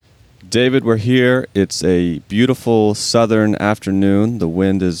David, we're here. It's a beautiful southern afternoon.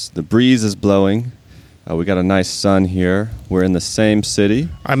 The breeze is blowing. We got a nice sun here. We're in the same city.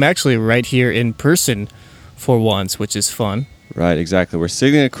 I'm actually right here in person for once, which is fun. Right, exactly. We're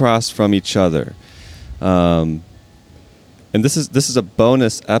sitting across from each other. And this is a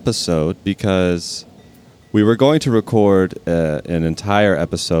bonus episode because we were going to record an entire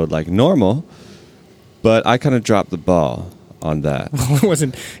episode like normal, but I kind of dropped the ball on that. Well,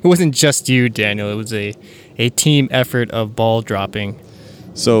 it wasn't just you, Daniel. It was a team effort of ball dropping.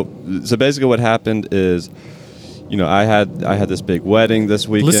 So basically what happened is, I had this big wedding this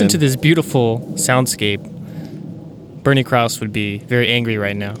weekend. Listen to this beautiful soundscape. Bernie Krause would be very angry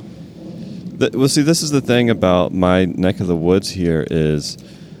right now. This is the thing about my neck of the woods here is,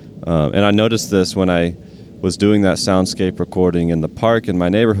 and I noticed this when I was doing that soundscape recording in the park in my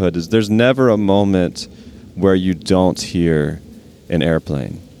neighborhood, is there's never a moment where you don't hear an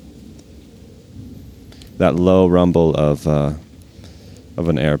airplane. That low rumble of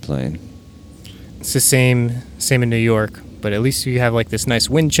an airplane. It's the same in New York, but at least you have like this nice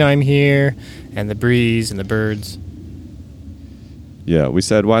wind chime here, and the breeze and the birds. Yeah, we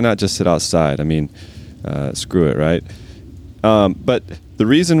said, why not just sit outside? I mean, screw it, right? But the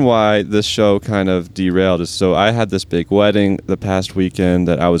reason why this show kind of derailed is so I had this big wedding the past weekend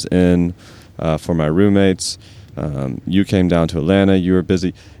that I was in for my roommates. You came down to Atlanta. You were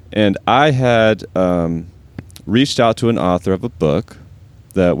busy. And I had reached out to an author of a book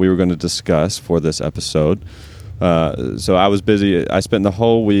that we were going to discuss for this episode. So I was busy. I spent the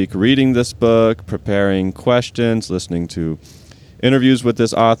whole week reading this book, preparing questions, listening to interviews with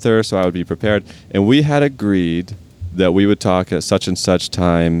this author, so I would be prepared. And we had agreed that we would talk at such and such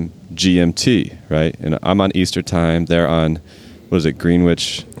time GMT, right? And I'm on Easter time. They're on, what is it,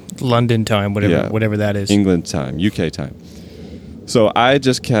 Greenwich? London time, whatever that is. England time, UK time. So I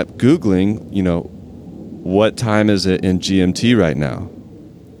just kept Googling, what time is it in GMT right now,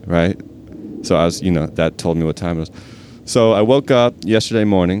 right? So I was, that told me what time it was. So I woke up yesterday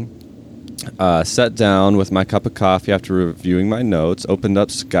morning, sat down with my cup of coffee after reviewing my notes, opened up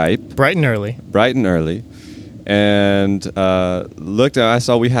Skype. Bright and early. And looked at, I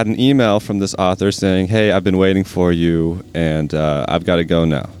saw we had an email from this author saying, hey, I've been waiting for you, and I've got to go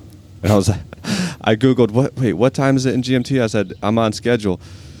now. And I was like, I Googled, what time is it in GMT? I said, I'm on schedule.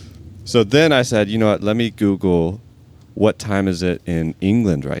 So then I said, you know what, let me Google what time is it in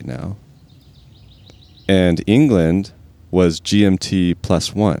England right now. And England was GMT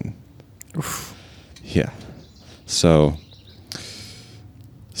 +1. Oof. Yeah. So,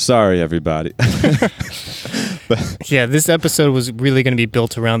 sorry, everybody. Yeah, this episode was really going to be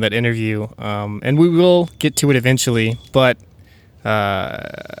built around that interview, and we will get to it eventually, but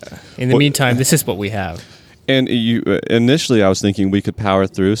in the meantime, this is what we have. And initially, I was thinking we could power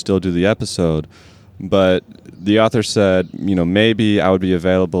through, still do the episode, but the author said, maybe I would be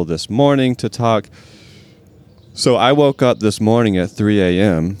available this morning to talk. So I woke up this morning at 3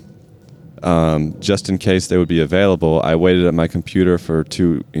 a.m., just in case they would be available. I waited at my computer for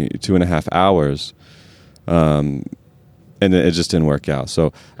 2.5 hours, and it just didn't work out.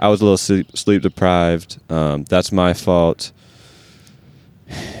 So I was a little sleep deprived. That's my fault.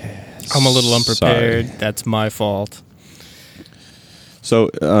 I'm a little unprepared. Sorry. That's my fault. So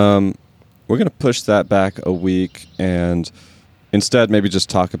we're going to push that back a week and instead maybe just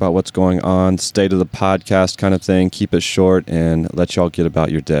talk about what's going on, state of the podcast kind of thing, keep it short, and let y'all get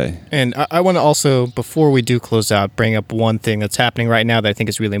about your day. And I want to also, before we do close out, bring up one thing that's happening right now that I think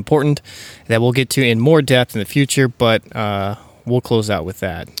is really important that we'll get to in more depth in the future, but we'll close out with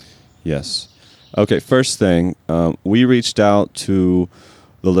that. Yes. Okay, first thing, we reached out to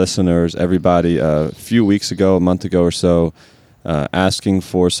the listeners, everybody, a few weeks ago, a month ago or so, asking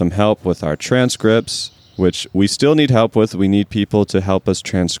for some help with our transcripts, which we still need help with. We need people to help us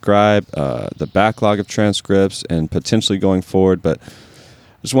transcribe the backlog of transcripts and potentially going forward. But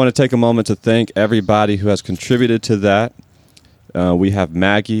I just want to take a moment to thank everybody who has contributed to that. We have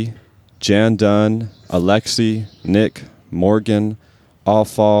Maggie, Jan Dunn, Alexi, Nick, Morgan,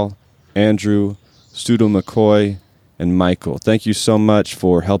 Alfall, Andrew, Studo McCoy, and Michael. Thank you so much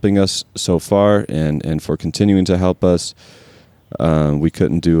for helping us so far and for continuing to help us. We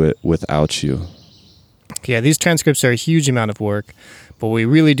couldn't do it without you. Yeah, these transcripts are a huge amount of work, but we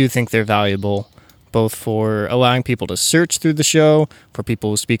really do think they're valuable, both for allowing people to search through the show, for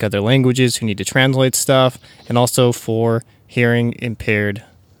people who speak other languages who need to translate stuff, and also for hearing impaired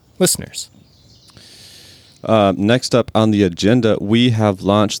listeners. Next up on the agenda, we have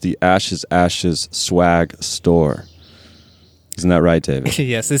launched the Ashes Ashes swag store. Isn't that right, David?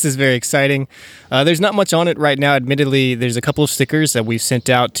 Yes, this is very exciting. There's not much on it right now. Admittedly, there's a couple of stickers that we've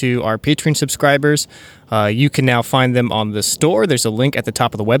sent out to our Patreon subscribers. You can now find them on the store. There's a link at the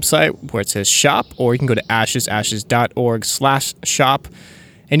top of the website where it says shop, or you can go to ashesashes.org/shop.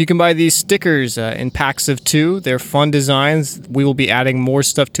 And you can buy these stickers in packs of 2. They're fun designs. We will be adding more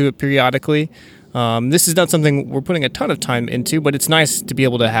stuff to it periodically. This is not something we're putting a ton of time into, but it's nice to be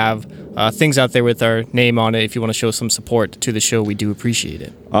able to have things out there with our name on it. If you want to show some support to the show, we do appreciate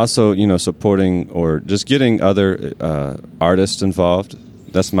it. Also, supporting or just getting other artists involved.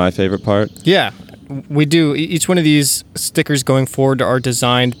 That's my favorite part. Yeah, we do. Each one of these stickers going forward are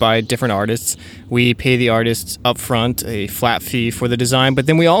designed by different artists. We pay the artists upfront a flat fee for the design, but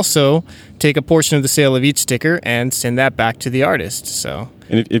then we also take a portion of the sale of each sticker and send that back to the artist. So,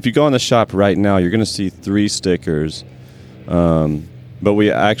 and if you go in the shop right now, you're going to see 3 stickers, but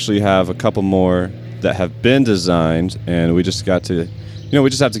we actually have a couple more that have been designed, and we just got to, we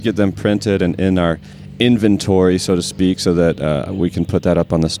just have to get them printed and in our inventory, so to speak, so that we can put that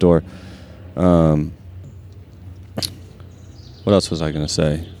up on the store. What else was I going to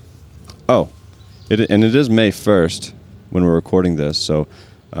say? Oh, it is May 1st when we're recording this, so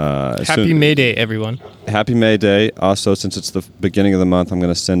Happy May Day, everyone. Happy May Day. Also, since it's the beginning of the month, I'm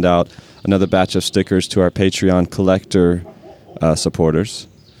going to send out another batch of stickers to our Patreon collector supporters.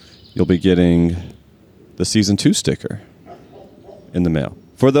 You'll be getting the Season 2 sticker in the mail.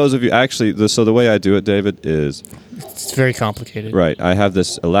 For those of you, actually, so the way I do it, David, is... It's very complicated. Right. I have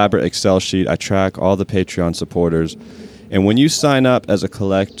this elaborate Excel sheet. I track all the Patreon supporters. And when you sign up as a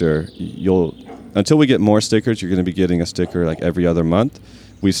collector, until we get more stickers, you're going to be getting a sticker like every other month.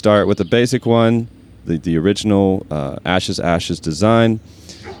 We start with the basic one, the original Ashes design.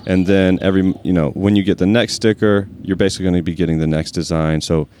 And then when you get the next sticker, you're basically going to be getting the next design.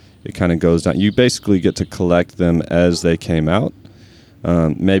 So it kind of goes down. You basically get to collect them as they came out.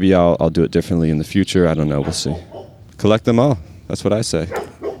 Maybe I'll do it differently in the future. I don't know. We'll see. Collect them all. That's what I say.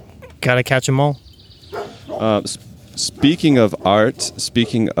 Gotta catch them all. Speaking of art,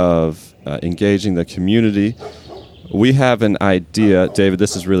 speaking of engaging the community, we have an idea. David,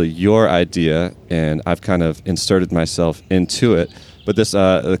 this is really your idea, and I've kind of inserted myself into it. But this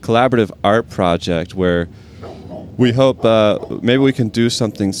a collaborative art project where we hope maybe we can do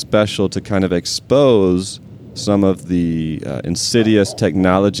something special to kind of expose some of the insidious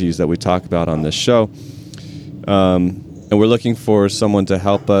technologies that we talk about on this show. And we're looking for someone to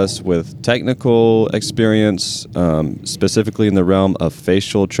help us with technical experience, specifically in the realm of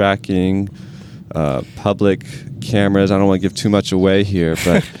facial tracking, public cameras. I don't want to give too much away here,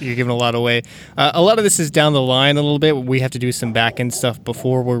 but... You're giving a lot away. A lot of this is down the line a little bit. We have to do some back-end stuff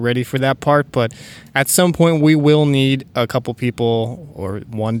before we're ready for that part, but at some point we will need a couple people or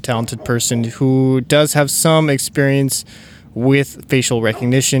one talented person who does have some experience with facial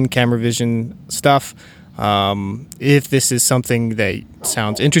recognition, camera vision stuff. If this is something that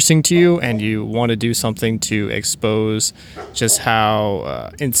sounds interesting to you and you want to do something to expose just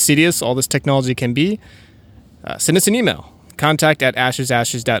how insidious all this technology can be, send us an email.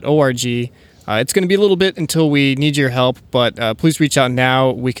 contact@ashesashes.org. It's going to be a little bit until we need your help, but please reach out now.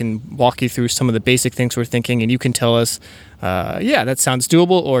 We can walk you through some of the basic things we're thinking, and you can tell us, yeah, that sounds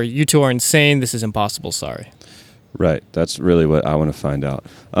doable, or you two are insane, this is impossible, sorry. Right. That's really what I want to find out.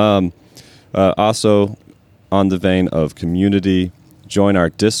 Also, on the vein of community, join our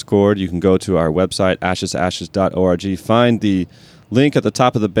Discord. You can go to our website, ashesashes.org. Find the link at the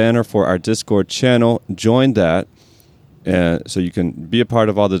top of the banner for our Discord channel. Join that, so you can be a part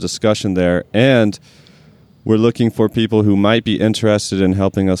of all the discussion there. And we're looking for people who might be interested in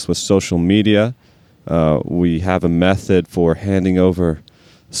helping us with social media. We have a method for handing over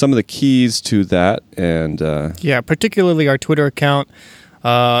some of the keys to that. And yeah, particularly our Twitter account.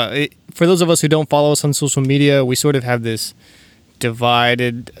 For those of us who don't follow us on social media, we sort of have this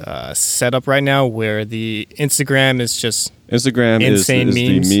divided setup right now where the Instagram is just insane is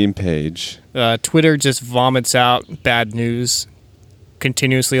memes. The meme page. Twitter just vomits out bad news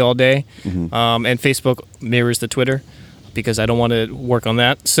continuously all day. Mm-hmm. And Facebook mirrors the Twitter because I don't want to work on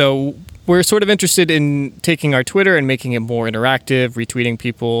that. So we're sort of interested in taking our Twitter and making it more interactive, retweeting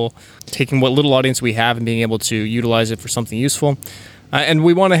people, taking what little audience we have and being able to utilize it for something useful. And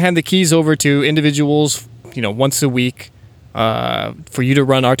we want to hand the keys over to individuals, once a week, for you to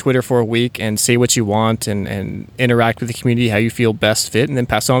run our Twitter for a week and say what you want and interact with the community how you feel best fit, and then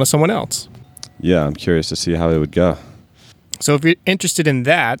pass it on to someone else. Yeah, I'm curious to see how it would go. So if you're interested in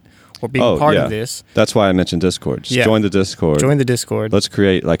that or being part of this... That's why I mentioned Discord. Just join the Discord. Join the Discord. Let's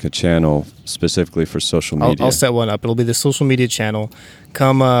create like a channel specifically for social media. I'll set one up. It'll be the social media channel.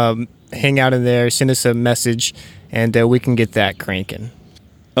 Come hang out in there, send us a message, and we can get that cranking.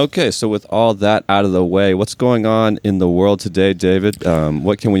 Okay, so with all that out of the way, what's going on in the world today, David?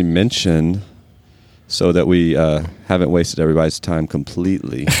 What can we mention so that we haven't wasted everybody's time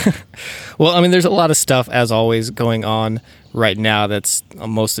completely? Well, I mean, there's a lot of stuff, as always, going on right now. That's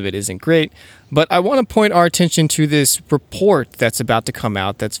most of it isn't great. But I want to point our attention to this report that's about to come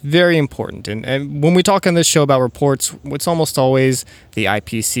out that's very important. And when we talk on this show about reports, it's almost always the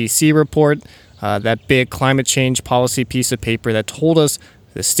IPCC report, that big climate change policy piece of paper that told us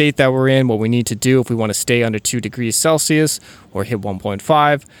the state that we're in, what we need to do if we want to stay under 2 degrees Celsius or hit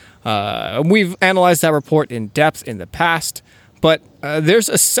 1.5. We've analyzed that report in depth in the past, but there's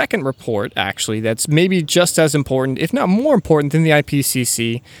a second report, actually, that's maybe just as important, if not more important than the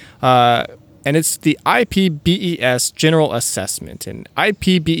IPCC, and it's the IPBES General Assessment. And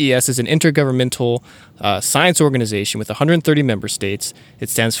IPBES is an intergovernmental science organization with 130 member states. It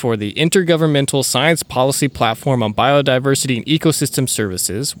stands for the Intergovernmental Science Policy Platform on Biodiversity and Ecosystem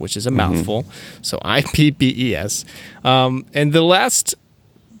Services, which is a mouthful. So IPBES. And the last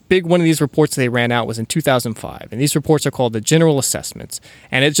big one of these reports they ran out was in 2005. And these reports are called the General Assessments.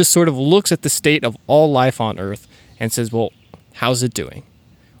 And it just sort of looks at the state of all life on Earth and says, well, how's it doing?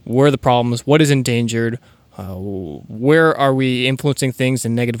 Where are the problems? What is endangered? Where are we influencing things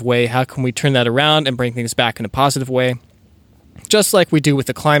in a negative way? How can we turn that around and bring things back in a positive way? Just like we do with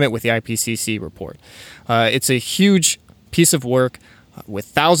the climate with the IPCC report. It's a huge piece of work with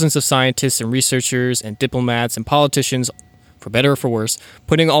thousands of scientists and researchers and diplomats and politicians, for better or for worse,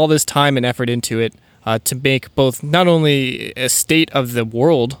 putting all this time and effort into it to make both not only a state of the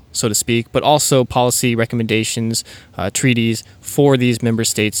world, so to speak, but also policy recommendations, treaties for these member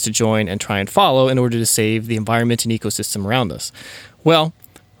states to join and try and follow in order to save the environment and ecosystem around us. Well,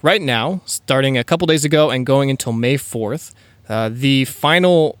 right now, starting a couple days ago and going until May 4th, the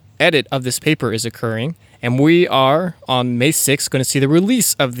final edit of this paper is occurring, and we are, on May 6th, going to see the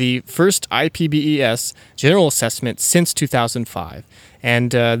release of the first IPBES General Assessment since 2005.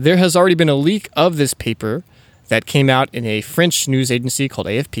 And there has already been a leak of this paper that came out in a French news agency called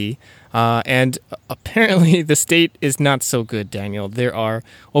AFP. And apparently the state is not so good, Daniel. There are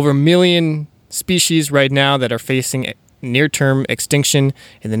over 1 million species right now that are facing near-term extinction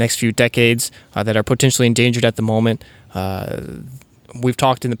in the next few decades that are potentially endangered at the moment. We've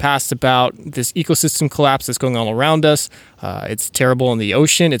talked in the past about this ecosystem collapse that's going on around us. It's terrible in the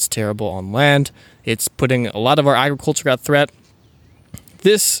ocean. It's terrible on land. It's putting a lot of our agriculture at threat.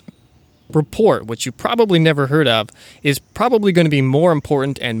 This report, which you probably never heard of, is probably going to be more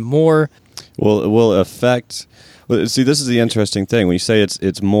important and more... Well, it will affect... Well, see, this is the interesting thing. When you say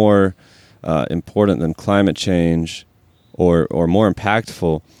it's more important than climate change or more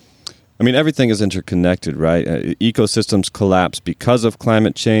impactful, I mean, everything is interconnected, right? Ecosystems collapse because of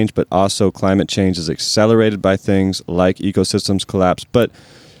climate change, but also climate change is accelerated by things like ecosystems collapse. But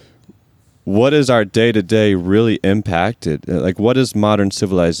what is our day-to-day really impacted? Like, what is modern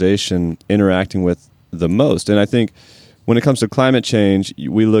civilization interacting with the most? And I think when it comes to climate change,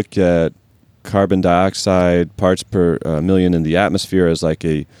 we look at carbon dioxide parts per million in the atmosphere as like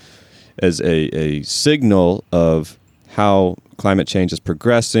a signal of how climate change is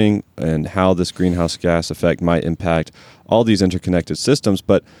progressing and how this greenhouse gas effect might impact all these interconnected systems.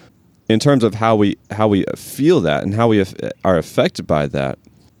 But in terms of how we feel that and how we are affected by that,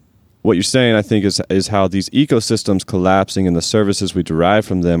 what you're saying, I think, is how these ecosystems collapsing and the services we derive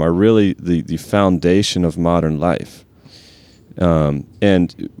from them are really the foundation of modern life.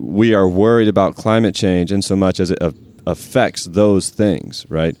 And we are worried about climate change in so much as it affects those things,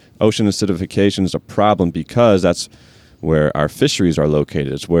 right? Ocean acidification is a problem because that's where our fisheries are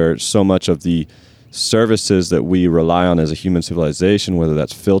located. It's where so much of the services that we rely on as a human civilization, whether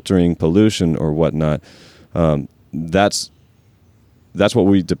that's filtering pollution or whatnot, that's what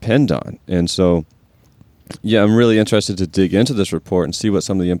we depend on. And so, yeah, I'm really interested to dig into this report and see what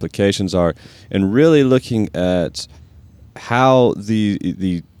some of the implications are, and really looking at how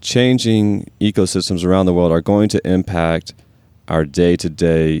the changing ecosystems around the world are going to impact our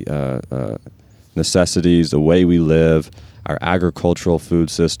day-to-day necessities, the way we live, our agricultural food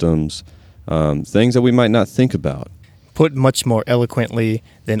systems, things that we might not think about. Put much more eloquently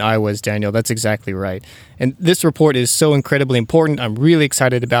than I was, Daniel. That's exactly right. And this report is so incredibly important. I'm really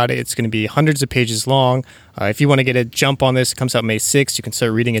excited about it. It's going to be hundreds of pages long. If you want to get a jump on this, it comes out May 6th. You can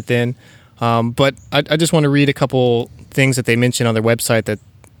start reading it then. But I just want to read a couple things that they mention on their website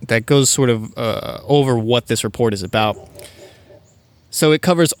that goes sort of over what this report is about. So it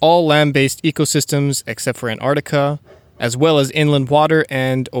covers all land-based ecosystems except for Antarctica. as well as inland water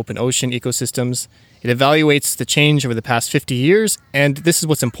and open ocean ecosystems. It evaluates the change over the past 50 years, and this is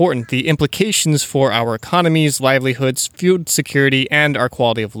what's important, the implications for our economies, livelihoods, food security, and our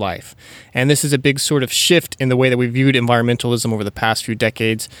quality of life. And this is a big sort of shift in the way that we viewed environmentalism over the past few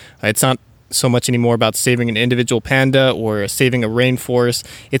decades. It's not so much anymore about saving an individual panda or saving a rainforest.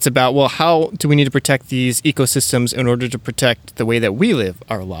 It's about, well, how do we need to protect these ecosystems in order to protect the way that we live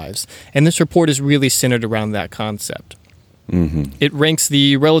our lives? And this report is really centered around that concept. Mm-hmm. It ranks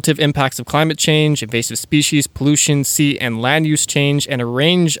the relative impacts of climate change, invasive species, pollution, sea and land use change, and a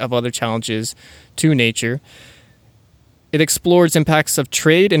range of other challenges to nature. It explores impacts of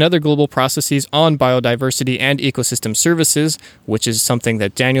trade and other global processes on biodiversity and ecosystem services, which is something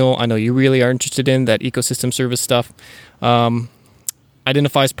that, Daniel, I know you really are interested in, that ecosystem service stuff.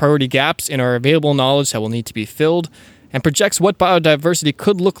 Identifies priority gaps in our available knowledge that will need to be filled, and projects what biodiversity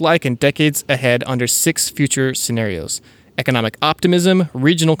could look like in decades ahead under 6 future scenarios: economic optimism,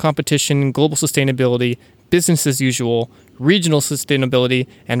 regional competition, global sustainability, business as usual, regional sustainability,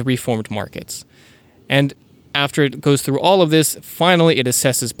 and reformed markets. And after it goes through all of this, finally it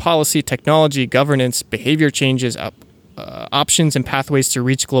assesses policy, technology, governance, behavior changes, options, and pathways to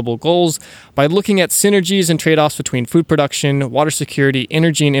reach global goals by looking at synergies and trade-offs between food production, water security,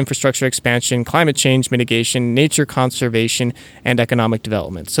 energy and infrastructure expansion, climate change mitigation, nature conservation, and economic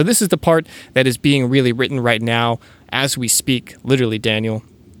development. So this is the part that is being really written right now as we speak, literally, Daniel,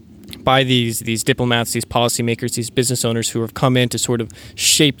 by these diplomats, these policymakers, these business owners who have come in to sort of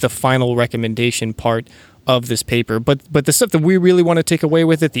shape the final recommendation part of this paper. But the stuff that we really want to take away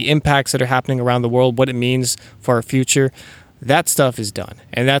with it, the impacts that are happening around the world, what it means for our future, that stuff is done.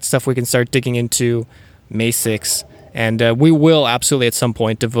 And that stuff we can start digging into May 6th. And we will absolutely at some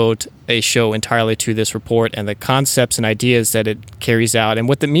point devote a show entirely to this report and the concepts and ideas that it carries out and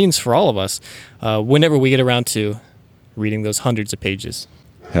what that means for all of us whenever we get around to reading those hundreds of pages.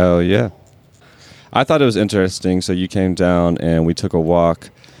 Hell yeah. I thought it was interesting. So you came down and we took a walk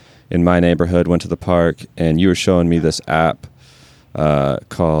in my neighborhood, went to the park, and you were showing me this app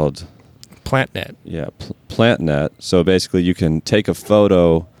called PlantNet. Yeah, PlantNet. So basically you can take a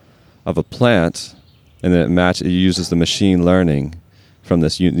photo of a plant and then it uses the machine learning from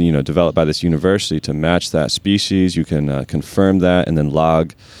this, developed by this university to match that species. You can confirm that and then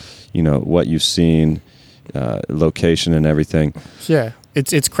log, what you've seen, location and everything. Yeah,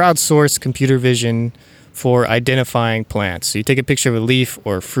 it's crowdsourced computer vision for identifying plants. So you take a picture of a leaf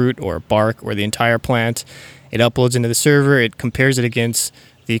or a fruit or a bark or the entire plant, it uploads into the server, it compares it against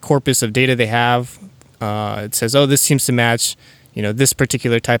the corpus of data they have. It says, oh, this seems to match, this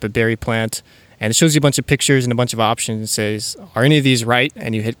particular type of berry plant. And it shows you a bunch of pictures and a bunch of options and says, are any of these right?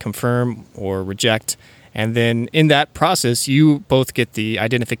 And you hit confirm or reject. And then in that process, you both get the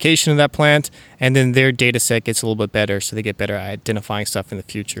identification of that plant, and then their data set gets a little bit better, so they get better at identifying stuff in the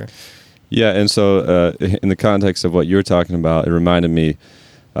future. Yeah, and so in the context of what you're talking about, it reminded me,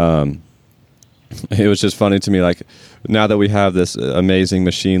 it was just funny to me, like, now that we have this amazing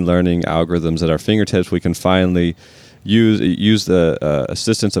machine learning algorithms at our fingertips, we can finally use the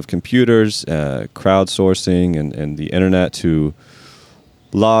assistance of computers, crowdsourcing, and the internet to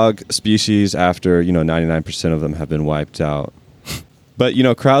log species after 99% of them have been wiped out. But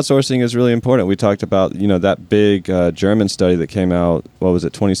crowdsourcing is really important. We talked about that big German study that came out,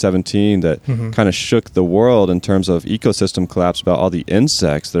 2017, that kind of shook the world in terms of ecosystem collapse about all the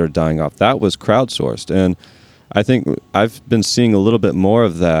insects that are dying off. That was crowdsourced, and I think I've been seeing a little bit more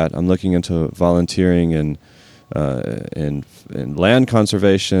of that. I'm looking into volunteering in land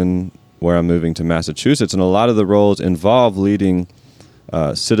conservation, where I'm moving to Massachusetts, and a lot of the roles involve leading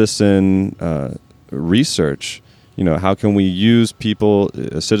citizen research. How can we use people,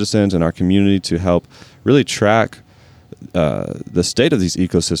 citizens in our community, to help really track the state of these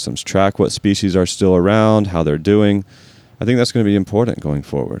ecosystems, track what species are still around, how they're doing. I think that's going to be important going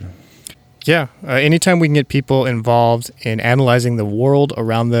forward. Yeah, anytime we can get people involved in analyzing the world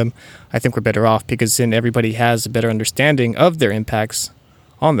around them, I think we're better off, because then everybody has a better understanding of their impacts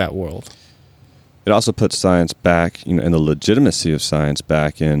on that world. It also puts science back, and the legitimacy of science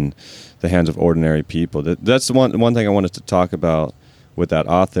back in the hands of ordinary people. That's the one thing I wanted to talk about with that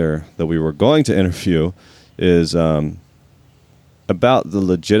author that we were going to interview is about the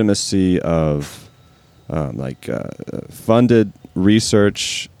legitimacy of funded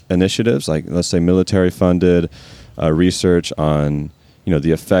research initiatives, like let's say military-funded research on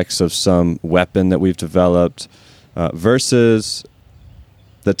the effects of some weapon that we've developed versus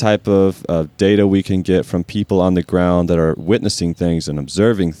the type of data we can get from people on the ground that are witnessing things and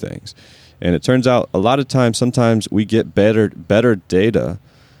observing things. And it turns out a lot of times, sometimes we get better data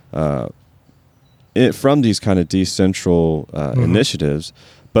from these kind of decentral initiatives,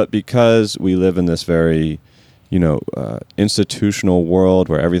 but because we live in this very, institutional world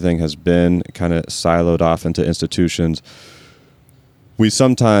where everything has been kind of siloed off into institutions, we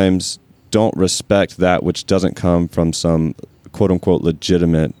sometimes don't respect that which doesn't come from some quote unquote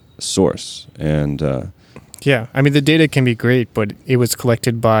legitimate source. And yeah, I mean, the data can be great, but it was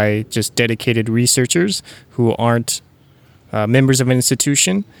collected by just dedicated researchers who aren't members of an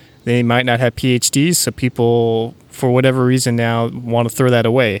institution. They might not have PhDs, so people, for whatever reason now, want to throw that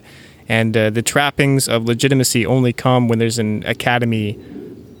away. And the trappings of legitimacy only come when there's an academy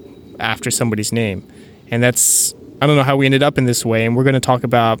after somebody's name. And that's, I don't know how we ended up in this way, and we're going to talk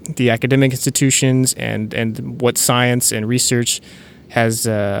about the academic institutions and what science and research has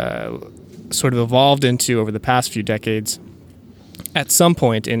sort of evolved into over the past few decades at some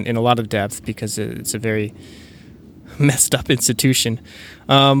point in a lot of depth, because it's a very messed up institution.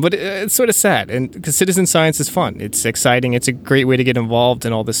 But it's sort of sad, and because citizen science is fun. It's exciting. It's a great way to get involved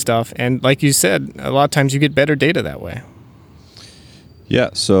in all this stuff. And like you said, a lot of times you get better data that way. Yeah,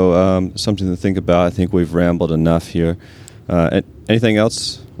 so something to think about. I think we've rambled enough here. Anything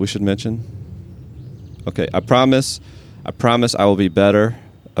else we should mention? Okay, I promise I will be better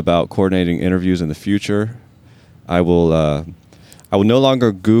about coordinating interviews in the future. I will no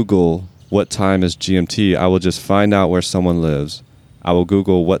longer Google what time is GMT. I will just find out where someone lives. I will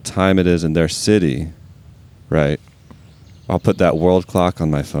Google what time it is in their city, right? I'll put that world clock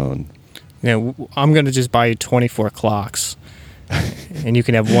on my phone. Yeah, I'm going to just buy you 24 clocks, and you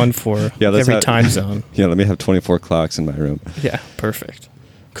can have one for every time zone. Yeah, let me have 24 clocks in my room. Yeah, perfect.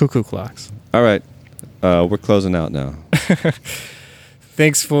 Cuckoo clocks. All right, we're closing out now.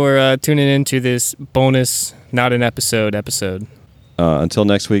 Thanks for tuning in to this bonus, not an episode. Until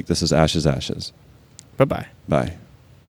next week, this is Ashes. Bye-bye. Bye.